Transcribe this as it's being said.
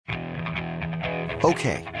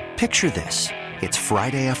Okay, picture this. It's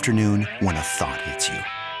Friday afternoon when a thought hits you.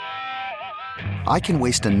 I can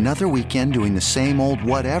waste another weekend doing the same old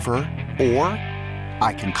whatever, or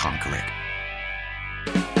I can conquer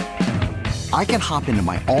it. I can hop into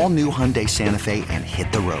my all-new Hyundai Santa Fe and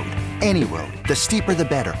hit the road. Any road. The steeper, the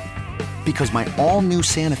better. Because my all-new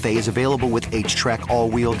Santa Fe is available with H-Track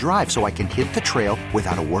all-wheel drive, so I can hit the trail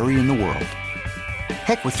without a worry in the world.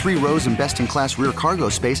 Heck, with 3 rows and best-in-class rear cargo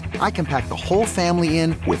space, I can pack the whole family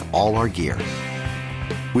in with all our gear.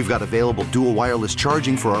 We've got available dual wireless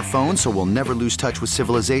charging for our phones, so we'll never lose touch with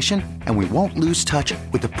civilization, and we won't lose touch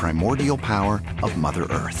with the primordial power of Mother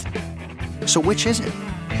Earth. So which is it?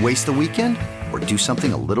 Waste the weekend or do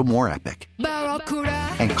something a little more epic?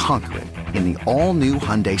 And conquer it in the all-new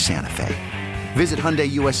Hyundai Santa Fe. Visit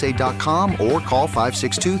HyundaiUSA.com or call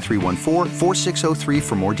 562-314-4603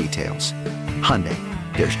 for more details. Hyundai,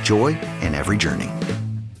 there's joy in every journey.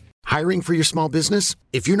 Hiring for your small business?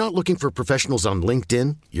 If you're not looking for professionals on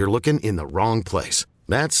LinkedIn, you're looking in the wrong place.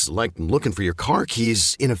 That's like looking for your car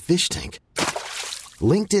keys in a fish tank.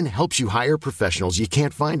 LinkedIn helps you hire professionals you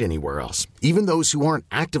can't find anywhere else, even those who aren't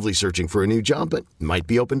actively searching for a new job but might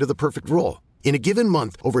be open to the perfect role. In a given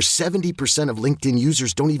month, over 70% of LinkedIn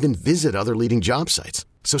users don't even visit other leading job sites.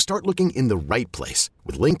 So start looking in the right place.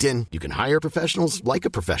 With LinkedIn, you can hire professionals like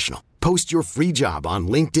a professional. Post your free job on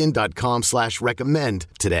linkedin.com/recommend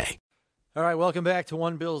today. All right, welcome back to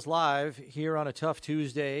One Bills Live here on a tough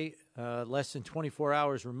Tuesday, less than 24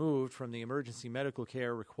 hours removed from the emergency medical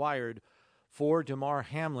care required for Damar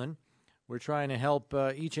Hamlin. We're trying to help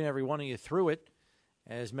each and every one of you through it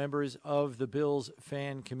as members of the Bills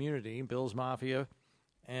fan community, Bills Mafia,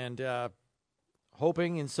 and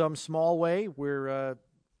hoping in some small way we're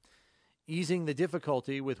easing the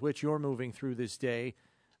difficulty with which you're moving through this day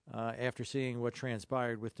after seeing what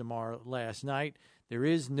transpired with Damar last night. There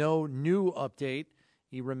is no new update.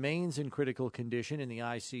 He remains in critical condition in the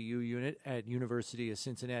ICU unit at University of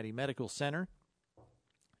Cincinnati Medical Center.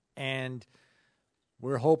 And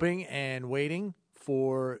we're hoping and waiting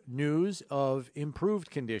for news of improved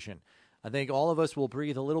condition. I think all of us will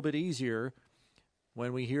breathe a little bit easier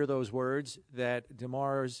when we hear those words that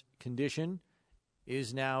Damar's condition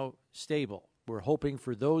is now stable. We're hoping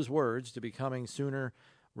for those words to be coming sooner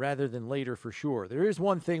rather than later for sure. There is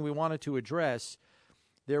one thing we wanted to address.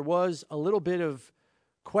 There was a little bit of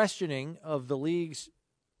questioning of the league's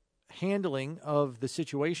handling of the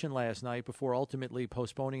situation last night before ultimately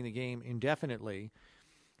postponing the game indefinitely.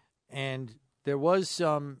 And there was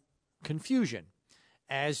some confusion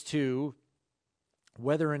as to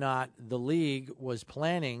whether or not the league was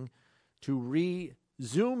planning to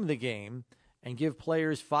resume the game and give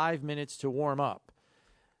players 5 minutes to warm up.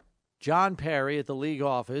 John Perry at the league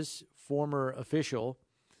office, former official,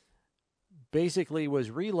 basically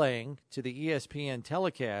was relaying to the ESPN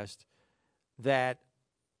telecast that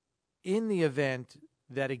in the event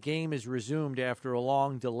that a game is resumed after a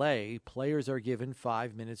long delay, players are given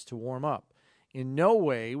 5 minutes to warm up. In no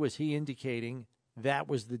way was he indicating that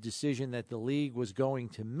was the decision that the league was going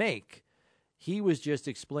to make. He was just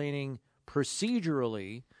explaining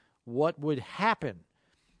procedurally what would happen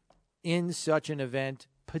in such an event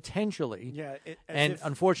potentially. Yeah,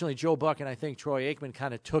 unfortunately, Joe Buck and I think Troy Aikman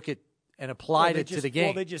kind of took it and applied it to the game.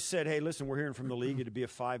 Well, they just said, hey, listen, we're hearing from the league it'd be a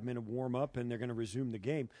 5-minute warm-up, and they're going to resume the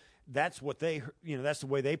game. That's what they, that's the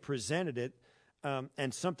way they presented it.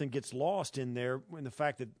 And something gets lost in there in the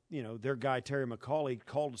fact that, their guy, Terry McCauley,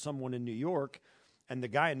 called someone in New York, and the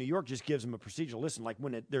guy in New York just gives them a procedure. Listen, like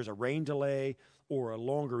when there's a rain delay or a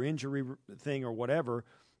longer injury thing or whatever,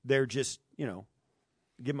 they're just,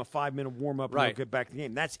 give them a 5-minute warm-up and they'll get back to the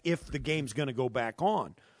game. That's if the game's going to go back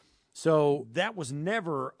on. So that was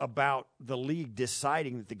never about the league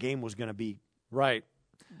deciding that the game was going to be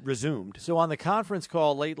resumed. So on the conference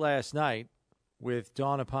call late last night with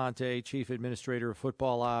Dawn Aponte, Chief Administrator of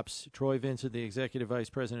Football Ops, Troy Vincent, the Executive Vice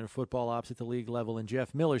President of Football Ops at the league level, and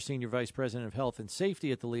Jeff Miller, Senior Vice President of Health and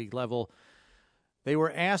Safety at the league level, they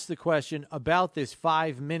were asked the question about this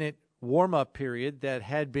 5-minute warm-up period that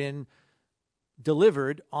had been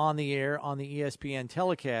delivered on the air on the ESPN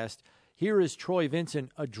telecast. Here is Troy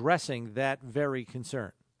Vincent addressing that very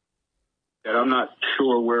concern. And I'm not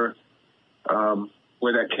sure where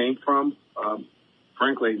that came from.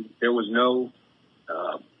 Frankly, there was no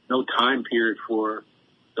time period for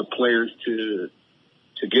the players to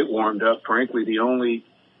get warmed up. Frankly, the only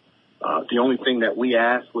thing that we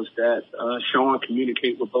asked was that Sean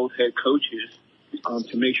communicate with both head coaches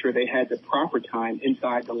to make sure they had the proper time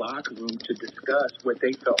inside the locker room to discuss what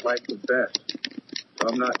they felt like was best. So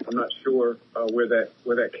I'm not sure where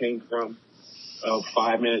that came from. of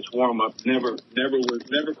 5 minutes warm up. Never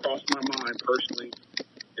crossed my mind personally.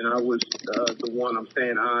 And I was the one, I'm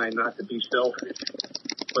saying not to be selfish,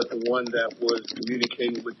 but the one that was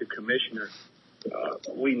communicating with the commissioner.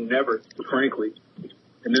 We never, frankly, it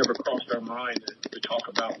never crossed our mind to talk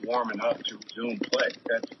about warming up to resume play.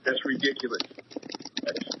 That's ridiculous.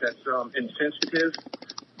 That's insensitive,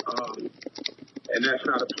 and that's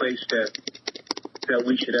not a place that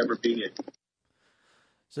we should ever be in.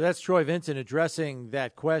 So that's Troy Vincent addressing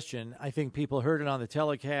that question. I think people heard it on the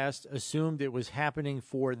telecast, assumed it was happening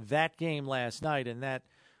for that game last night, and that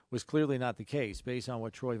was clearly not the case based on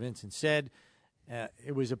what Troy Vincent said.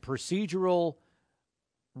 It was a procedural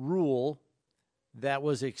rule that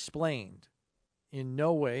was explained. In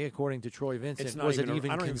no way, according to Troy Vincent, was it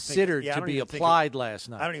even considered to be applied last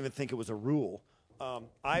night. I don't even think it was a rule.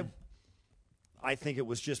 I think it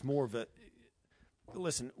was just more of a –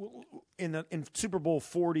 listen, in Super Bowl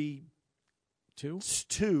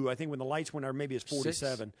 42, I think when the lights went out, maybe it's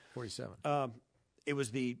 47. 47. It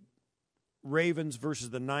was the Ravens versus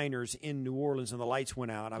the Niners in New Orleans, and the lights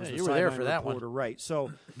went out. I was you were there for that one. Right.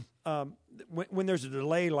 So when there's a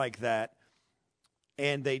delay like that,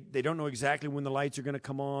 and they don't know exactly when the lights are going to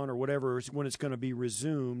come on or whatever, when it's going to be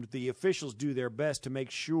resumed, the officials do their best to make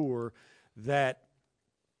sure that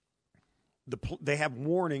they have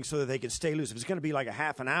warning so that they can stay loose. If it's going to be like a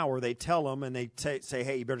half an hour, they tell them and they say,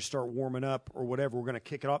 hey, you better start warming up or whatever. We're going to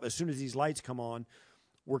kick it off. As soon as these lights come on,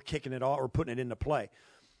 we're kicking it off or putting it into play.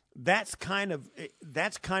 That's kind of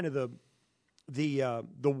the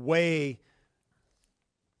way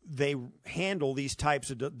they handle these types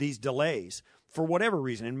of these delays. For whatever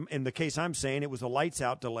reason, in the case I'm saying, it was a lights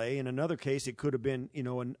out delay. In another case, it could have been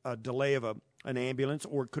a delay of an ambulance,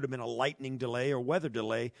 or it could have been a lightning delay or weather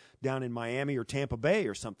delay down in Miami or Tampa Bay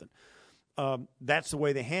or something. That's the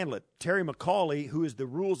way they handle it. Terry McAuley, who is the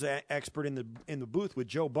rules expert in the booth with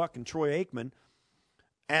Joe Buck and Troy Aikman,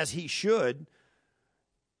 as he should,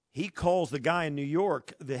 he calls the guy in New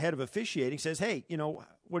York, the head of officiating, says, hey,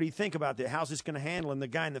 what do you think about this? How's this going to handle? And the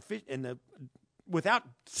guy without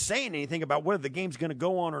saying anything about whether the game's going to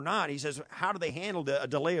go on or not, he says, how do they handle a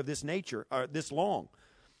delay of this nature, or this long?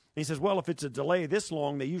 And he says, well, if it's a delay this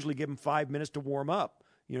long, they usually give them 5 minutes to warm up.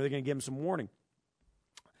 They're going to give them some warning.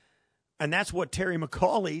 And that's what Terry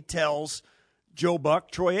McAuley tells Joe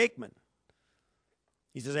Buck, Troy Aikman.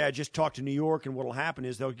 He says, hey, I just talked to New York, and what will happen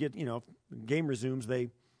is they'll get, if the game resumes, they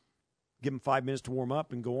give them 5 minutes to warm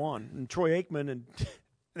up and go on. And Troy Aikman and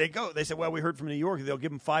they said, well, we heard from New York, they'll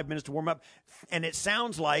give them 5 minutes to warm up. And it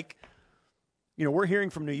sounds like, we're hearing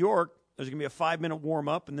from New York, there's going to be a 5-minute warm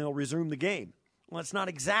up, and they'll resume the game. Well, that's not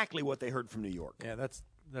exactly what they heard from New York. Yeah, that's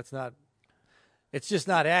not. It's just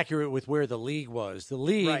not accurate with where the league was. The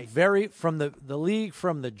league right. from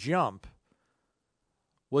the jump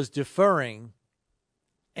was deferring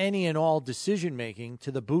any and all decision making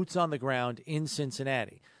to the boots on the ground in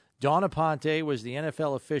Cincinnati. Dawn Aponte was the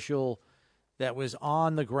NFL official that was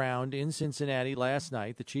on the ground in Cincinnati last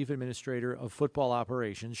night, the chief administrator of football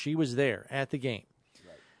operations. She was there at the game.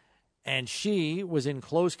 And she was in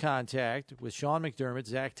close contact with Sean McDermott,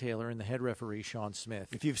 Zach Taylor, and the head referee, Sean Smith.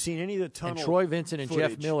 If you've seen any of the tunnel and Troy Vincent and footage,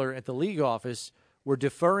 Jeff Miller at the league office were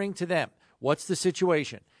deferring to them. What's the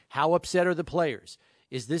situation? How upset are the players?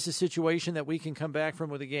 Is this a situation that we can come back from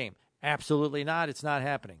with a game? Absolutely not. It's not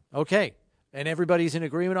happening. Okay. And everybody's in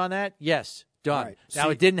agreement on that? Yes. Done. Right. Now,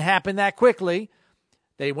 it didn't happen that quickly.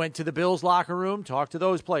 They went to the Bills locker room, talked to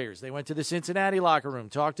those players. They went to the Cincinnati locker room,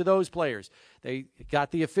 talked to those players. They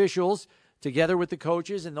got the officials together with the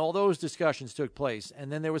coaches, and all those discussions took place.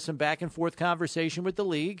 And then there was some back-and-forth conversation with the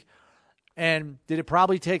league. And did it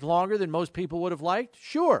probably take longer than most people would have liked?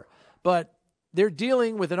 Sure. But they're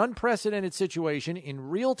dealing with an unprecedented situation in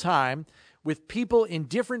real time with people in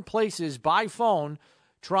different places by phone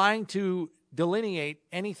trying to delineate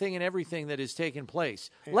anything and everything that has taken place,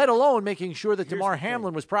 let alone making sure that Damar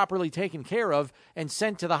Hamlin was properly taken care of and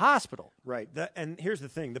sent to the hospital. Right. And here's the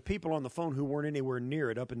thing. The people on the phone who weren't anywhere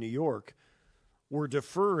near it up in New York were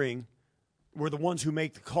deferring, were the ones who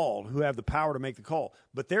make the call, who have the power to make the call.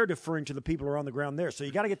 But they're deferring to the people who are on the ground there. So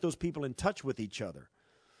you got to get those people in touch with each other.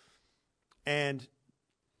 And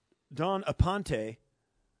Dawn Aponte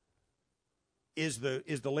is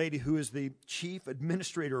the lady who is the chief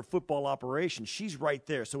administrator of football operations. She's right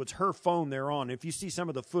there. So it's her phone they're on. If you see some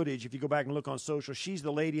of the footage, if you go back and look on social, she's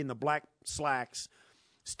the lady in the black slacks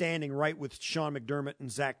standing right with Sean McDermott and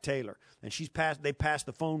Zach Taylor. And they pass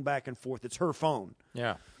the phone back and forth. It's her phone.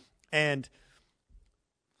 Yeah. And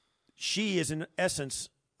she is, in essence,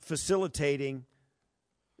 facilitating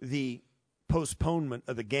the postponement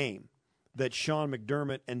of the game. that Sean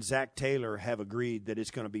McDermott and Zach Taylor have agreed that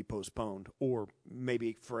it's going to be postponed or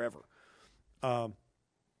maybe forever. And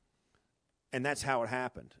that's how it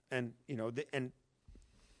happened. And, and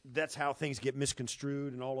that's how things get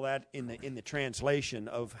misconstrued and all of that in the translation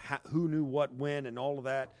of who knew what when and all of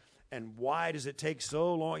that. And why does it take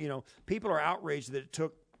so long? People are outraged that it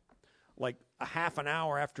took like a half an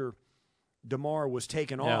hour after DeMar was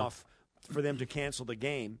taken off for them to cancel the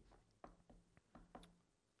game.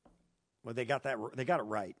 Well, they got it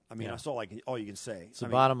right. I mean, that's all you can say. It's the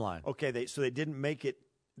bottom line. Okay, they didn't make it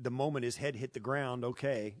the moment his head hit the ground.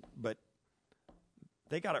 Okay, but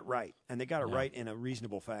they got it right, and they got it right in a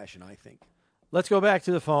reasonable fashion, I think. Let's go back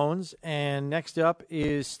to the phones, and next up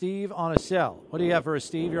is Steve on a cell. What do you have for us,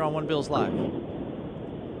 Steve? You're on One Bills Live.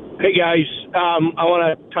 Hey, guys. I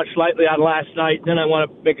want to touch lightly on last night, then I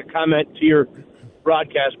want to make a comment to your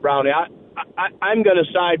broadcast, Brownie. I'm going to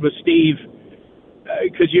side with Steve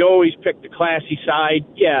because you always pick the classy side.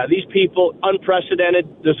 Yeah, these people,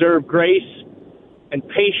 unprecedented, deserve grace and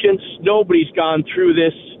patience. Nobody's gone through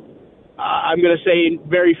this, I'm going to say, in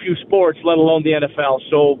very few sports, let alone the NFL.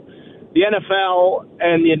 So the NFL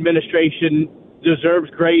and the administration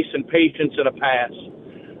deserves grace and patience and a pass.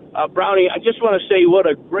 Brownie, I just want to say what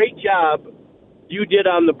a great job you did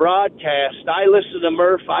on the broadcast. I listened to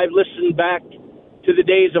Murph. I've listened back to the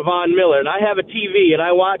days of Von Miller, and I have a TV, and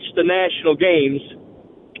I watch the national games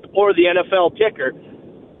or the NFL ticker,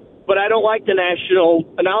 but I don't like the national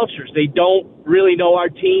announcers. They don't really know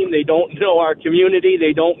our team. They don't know our community.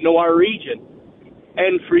 They don't know our region.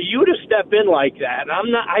 And for you to step in like that,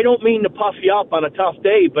 I don't mean to puff you up on a tough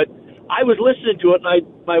day, but I was listening to it, and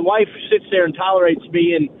my wife sits there and tolerates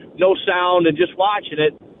me and no sound and just watching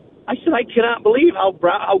it. I said, I cannot believe how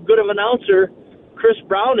good of an announcer Chris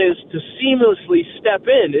Brown is to seamlessly step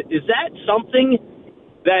in. Is that something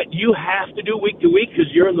that you have to do week to week because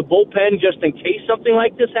you're in the bullpen just in case something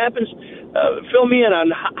like this happens? Fill me in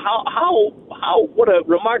on how what a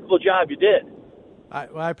remarkable job you did.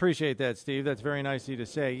 I appreciate that, Steve. That's very nice of you to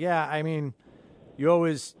say. Yeah, I mean,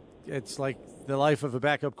 it's like the life of a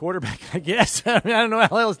backup quarterback, I guess. I don't know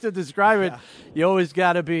how else to describe it. Yeah. You always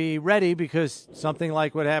got to be ready because something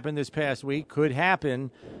like what happened this past week could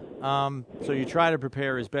happen. So you try to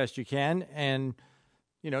prepare as best you can, and,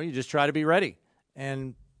 you just try to be ready.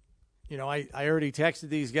 And, I already texted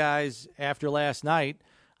these guys after last night.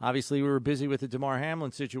 Obviously, we were busy with the Damar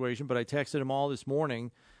Hamlin situation, but I texted them all this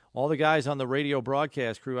morning. All the guys on the radio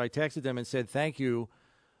broadcast crew, I texted them and said, thank you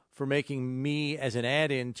for making me as an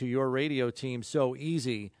add-in to your radio team so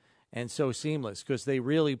easy and so seamless, because they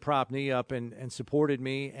really propped me up and supported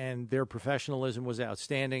me, and their professionalism was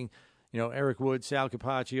outstanding. Eric Wood, Sal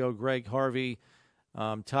Capaccio, Greg Harvey,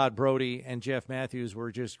 Todd Brody, and Jeff Matthews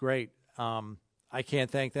were just great. I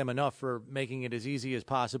can't thank them enough for making it as easy as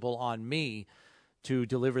possible on me to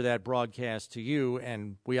deliver that broadcast to you.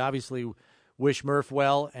 And we obviously wish Murph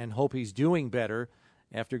well and hope he's doing better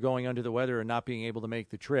after going under the weather and not being able to make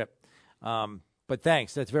the trip. But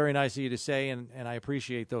thanks. That's very nice of you to say, and I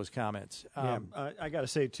appreciate those comments. I got to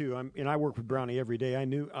say, too, I work with Brownie every day. I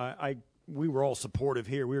knew we were all supportive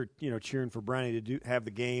here. We were, cheering for Brownie to have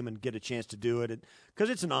the game and get a chance to do it because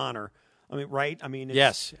it's an honor. I mean, right? I mean,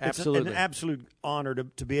 yes, absolutely. It's an absolute honor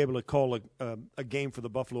to be able to call a game for the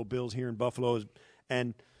Buffalo Bills here in Buffalo.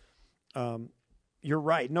 And you're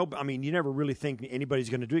right. No, I mean, you never really think anybody's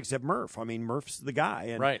going to do it except Murph. I mean, Murph's the guy.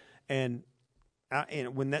 And, right. And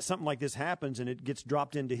when something like this happens and it gets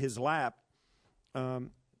dropped into his lap,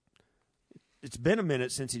 it's been a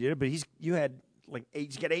minute since he did it, but he's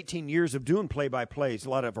got 18 years of doing play-by-plays, a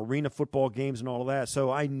lot of arena football games and all of that. So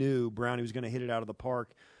I knew Brownie was going to hit it out of the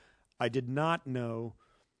park. I did not know,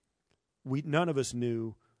 none of us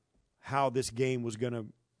knew how this game was going to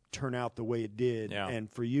turn out the way it did. Yeah. And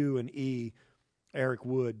for you and Eric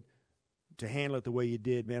Wood, to handle it the way you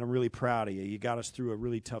did, man, I'm really proud of you. You got us through a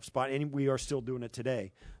really tough spot, and we are still doing it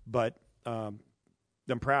today. But I'm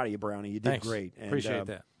proud of you, Brownie. You did Thanks. Great. And, appreciate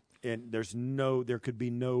that. And there could be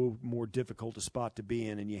no more difficult a spot to be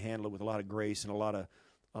in, and you handle it with a lot of grace and a lot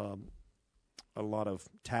of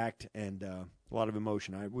tact and a lot of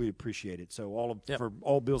emotion. We appreciate it. So for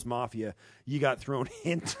all Bills Mafia, you got thrown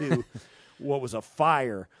into what was a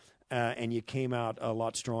fire, and you came out a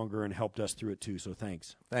lot stronger and helped us through it too. So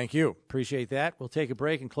thanks. Thank you. Appreciate that. We'll take a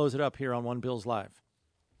break and close it up here on One Bills Live.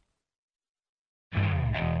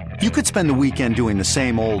 You could spend the weekend doing the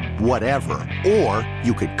same old whatever, or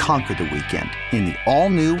you could conquer the weekend in the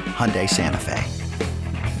all-new Hyundai Santa Fe.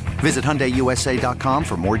 Visit HyundaiUSA.com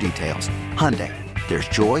for more details. Hyundai, there's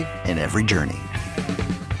joy in every journey.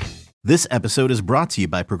 This episode is brought to you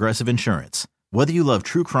by Progressive Insurance. Whether you love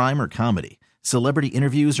true crime or comedy, celebrity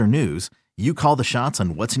interviews or news, You call the shots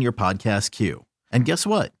on what's in your podcast queue. And guess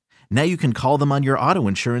what? Now you can call them on your auto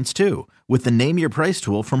insurance too with the Name Your Price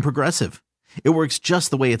tool from Progressive. It works just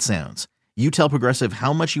the way it sounds. You tell Progressive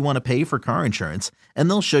how much you want to pay for car insurance, and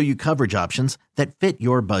they'll show you coverage options that fit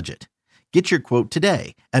your budget. Get your quote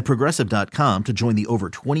today at Progressive.com to join the over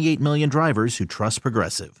 28 million drivers who trust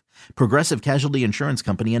Progressive. Progressive Casualty Insurance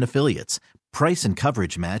Company and Affiliates. Price and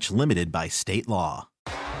coverage match limited by state law.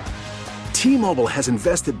 T-Mobile has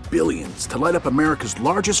invested billions to light up America's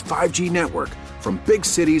largest 5G network, from big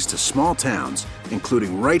cities to small towns,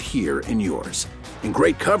 including right here in yours. And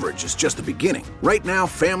great coverage is just the beginning. Right now,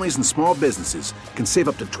 families and small businesses can save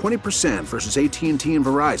up to 20% versus AT&T and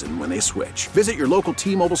Verizon when they switch. Visit your local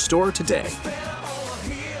T-Mobile store today.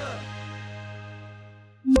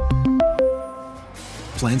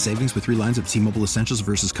 Plan savings with 3 lines of T-Mobile Essentials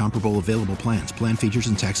versus comparable available plans. Plan features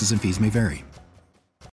and taxes and fees may vary.